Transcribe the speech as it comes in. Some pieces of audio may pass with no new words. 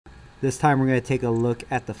This time we're going to take a look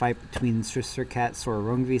at the fight between Srisaket Sor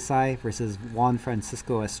Rungvisai versus Juan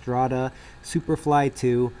Francisco Estrada, Superfly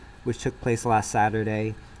 2, which took place last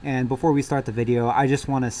Saturday. And before we start the video, I just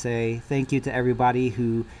want to say thank you to everybody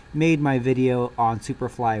who made my video on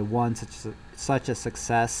Superfly 1 such a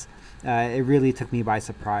success. It really took me by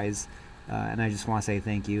surprise, and I just want to say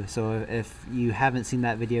thank you. So if you haven't seen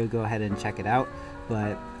that video, go ahead and check it out.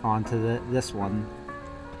 But on to this one.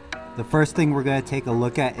 The first thing we're going to take a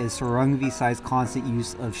look at is Sor Rungvisai's constant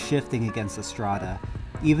use of shifting against Estrada.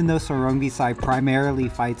 Even though Sor Rungvisai primarily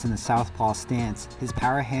fights in a southpaw stance, his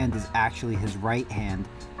power hand is actually his right hand,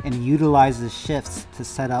 and he utilizes shifts to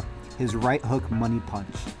set up his right hook money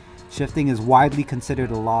punch. Shifting is widely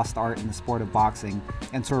considered a lost art in the sport of boxing,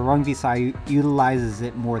 and Sor Rungvisai utilizes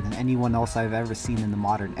it more than anyone else I've ever seen in the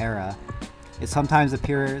modern era. It sometimes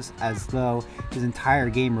appears as though his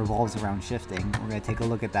entire game revolves around shifting. We're going to take a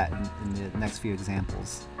look at that in the next few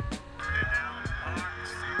examples.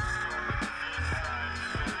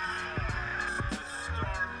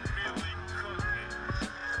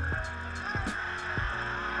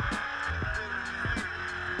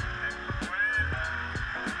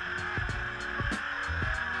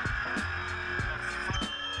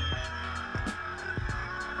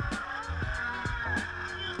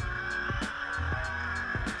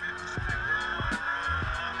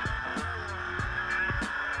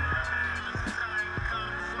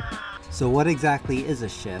 So what exactly is a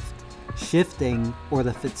shift? Shifting, or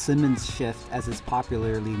the Fitzsimmons shift as it's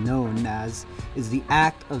popularly known as, is the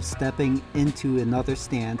act of stepping into another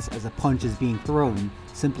stance as a punch is being thrown.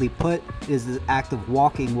 Simply put, it is the act of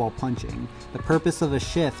walking while punching. The purpose of a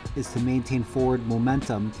shift is to maintain forward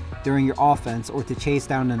momentum during your offense or to chase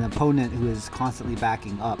down an opponent who is constantly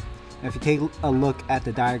backing up. Now, if you take a look at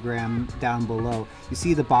the diagram down below, you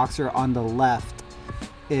see the boxer on the left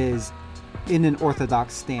is in an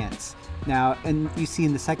orthodox stance. Now, and you see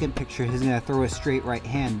in the second picture, he's going to throw a straight right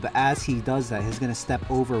hand, but as he does that, he's going to step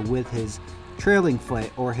over with his trailing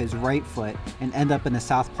foot or his right foot and end up in a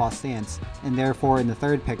southpaw stance, and therefore in the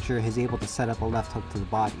third picture, he's able to set up a left hook to the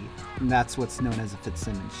body, and that's what's known as a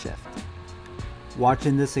Fitzsimmons shift.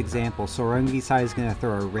 Watching this example, Sor Rungvisai is going to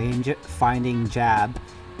throw a range-finding jab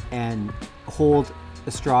and hold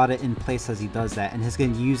Estrada in place as he does that, and he's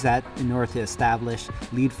going to use that in order to establish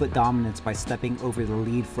lead foot dominance by stepping over the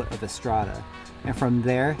lead foot of Estrada. And from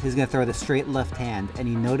there, he's going to throw the straight left hand, and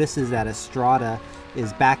he notices that Estrada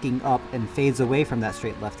is backing up and fades away from that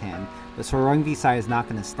straight left hand. But Sor Rungvisai is not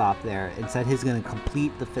going to stop there. Instead, he's going to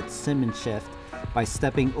complete the Fitzsimmons shift by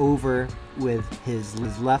stepping over with his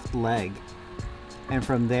left leg. And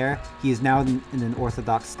from there, he is now in an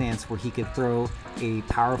orthodox stance where he could throw a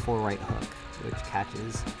powerful right hook, which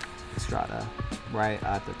catches Estrada right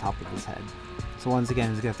at the top of his head. So once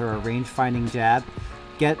again, he's going to throw a range-finding jab,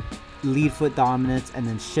 get lead foot dominance, and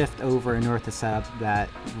then shift over in order to set up that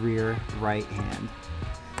rear right hand.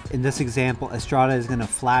 In this example, Estrada is going to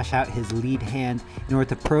flash out his lead hand in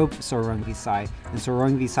order to probe Sor Rungvisai, and Sor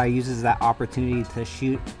Rungvisai uses that opportunity to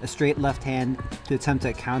shoot a straight left hand to attempt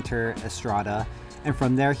to counter Estrada. And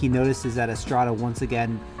from there, he notices that Estrada once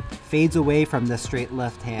again fades away from the straight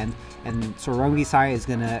left hand, and Sor Rungvisai is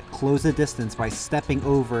going to close the distance by stepping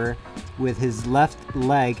over with his left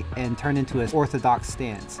leg and turn into an orthodox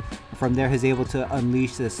stance. From there, he's able to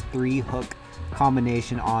unleash this 3-hook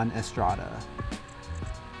combination on Estrada.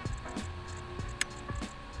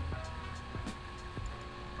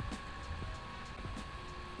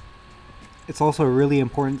 It's also really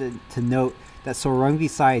important to note that Sor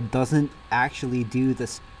Rungvisai doesn't actually do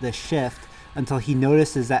the shift until he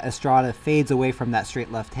notices that Estrada fades away from that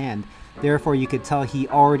straight left hand. Therefore, you could tell he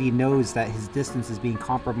already knows that his distance is being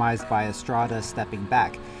compromised by Estrada stepping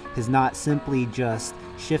back. He's not simply just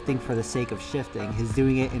shifting for the sake of shifting, he's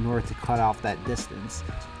doing it in order to cut off that distance.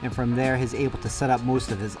 And from there, he's able to set up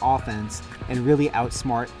most of his offense and really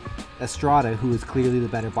outsmart Estrada, who is clearly the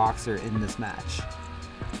better boxer in this match.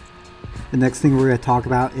 The next thing we're going to talk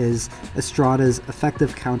about is Estrada's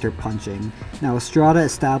effective counter punching. Now, Estrada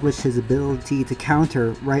established his ability to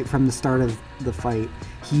counter right from the start of the fight.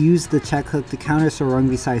 He used the check hook to counter Sor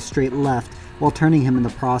Rungvisai's straight left while turning him in the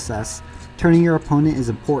process. Turning your opponent is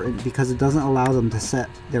important because it doesn't allow them to set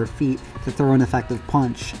their feet to throw an effective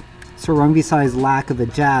punch. Sor Rungvisai's lack of a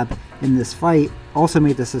jab in this fight also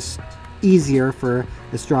made this easier for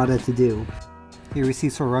Estrada to do. Here we see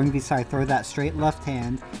Sor Rungvisai throw that straight left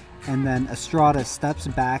hand, and then Estrada steps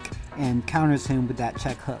back and counters him with that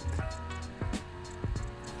check hook.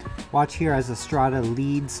 Watch here as Estrada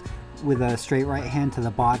leads with a straight right hand to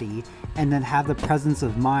the body, and then have the presence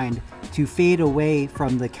of mind to fade away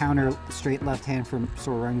from the counter straight left hand from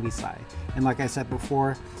Sor Rungvisai. And like I said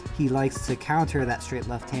before, he likes to counter that straight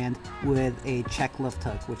left hand with a check left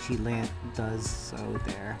hook, which he does so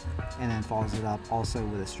there, and then follows it up also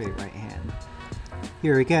with a straight right hand.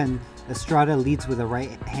 Here again, Estrada leads with a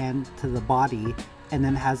right hand to the body and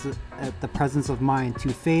then has the presence of mind to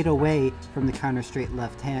fade away from the counter straight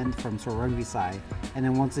left hand from Sor Rungvisai. And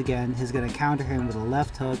then once again, he's going to counter him with a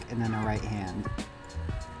left hook and then a right hand.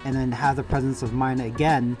 And then have the presence of mind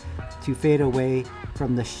again to fade away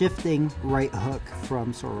from the shifting right hook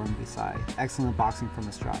from Sor Rungvisai. Excellent boxing from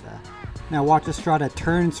Estrada. Now watch Estrada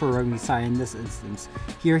turn Sor Rungvisai in this instance.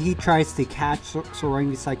 Here he tries to catch Sor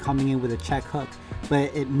Rungvisai coming in with a check hook,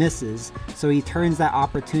 but it misses. So he turns that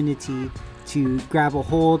opportunity to grab a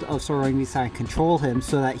hold of Sor Rungvisai and control him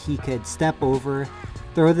so that he could step over,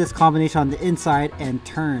 throw this combination on the inside, and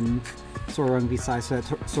turn Sor Rungvisai so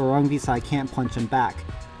that Sor Rungvisai can't punch him back.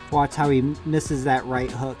 Watch how he misses that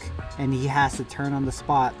right hook, and he has to turn on the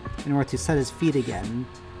spot in order to set his feet again.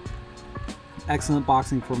 Excellent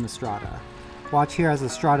boxing from Estrada. Watch here as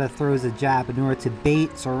Estrada throws a jab in order to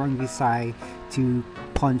bait Sor Rungvisai to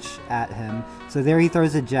punch at him. So there he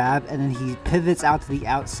throws a jab, and then he pivots out to the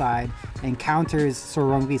outside and counters Sor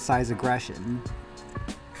Rungvisai's aggression.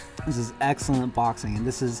 This is excellent boxing, and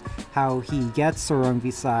this is how he gets Sor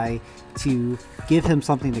Rungvisai to give him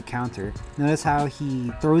something to counter. Notice how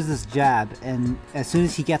he throws this jab, and as soon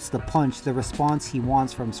as he gets the punch, the response he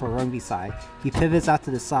wants from Sor Rungvisai, he pivots out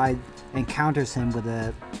to the side and counters him with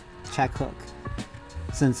a check hook.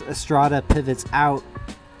 Since Estrada pivots out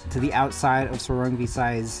to the outside of Sor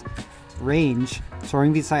Rungvisai's range, Sor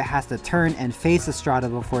Rungvisai has to turn and face Estrada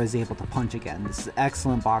before he's able to punch again. This is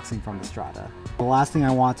excellent boxing from Estrada. The last thing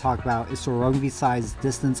I want to talk about is Sor Rungvisai's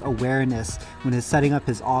distance awareness when he's setting up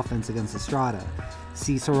his offense against Estrada.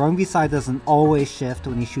 See, Sor Rungvisai doesn't always shift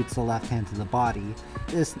when he shoots the left hand to the body.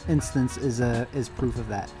 This instance is proof of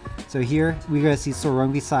that. So here we're going to see Sor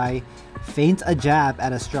Rungvisai feint a jab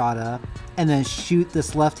at Estrada and then shoot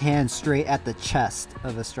this left hand straight at the chest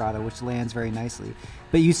of Estrada, which lands very nicely.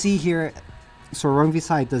 But you see here, Sor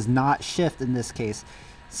Rungvisai does not shift in this case.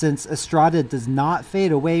 Since Estrada does not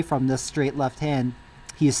fade away from this straight left hand,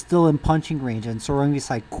 he is still in punching range, and Sor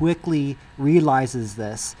Rungvisai quickly realizes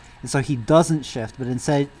this, and so he doesn't shift, but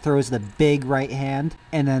instead throws the big right hand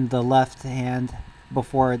and then the left hand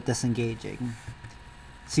before disengaging.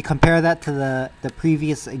 See, compare that to the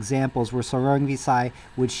previous examples where Sor Rungvisai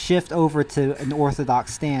would shift over to an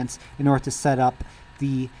orthodox stance in order to set up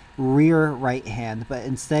the rear right hand, but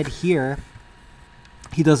instead here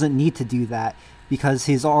he doesn't need to do that because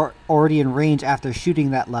he's already in range after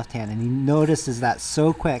shooting that left hand, and he notices that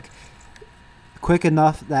so quick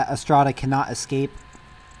enough that Estrada cannot escape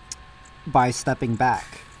by stepping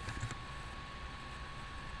back.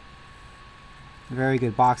 Very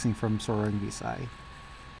good boxing from Sor Rungvisai.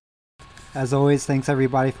 As always, thanks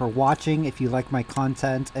everybody for watching. If you like my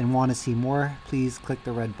content and want to see more, please click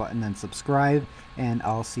the red button and subscribe, and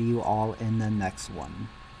I'll see you all in the next one.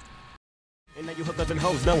 And now you hookers and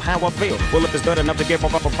hoes know how I feel. Well, if it's good enough to give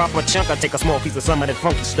up a proper chunk, I take a small piece of some of that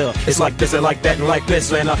funky stuff. It's like this and like that and like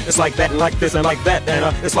this, and it's like that and like this and like that,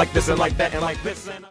 and it's like this and like that and like this, and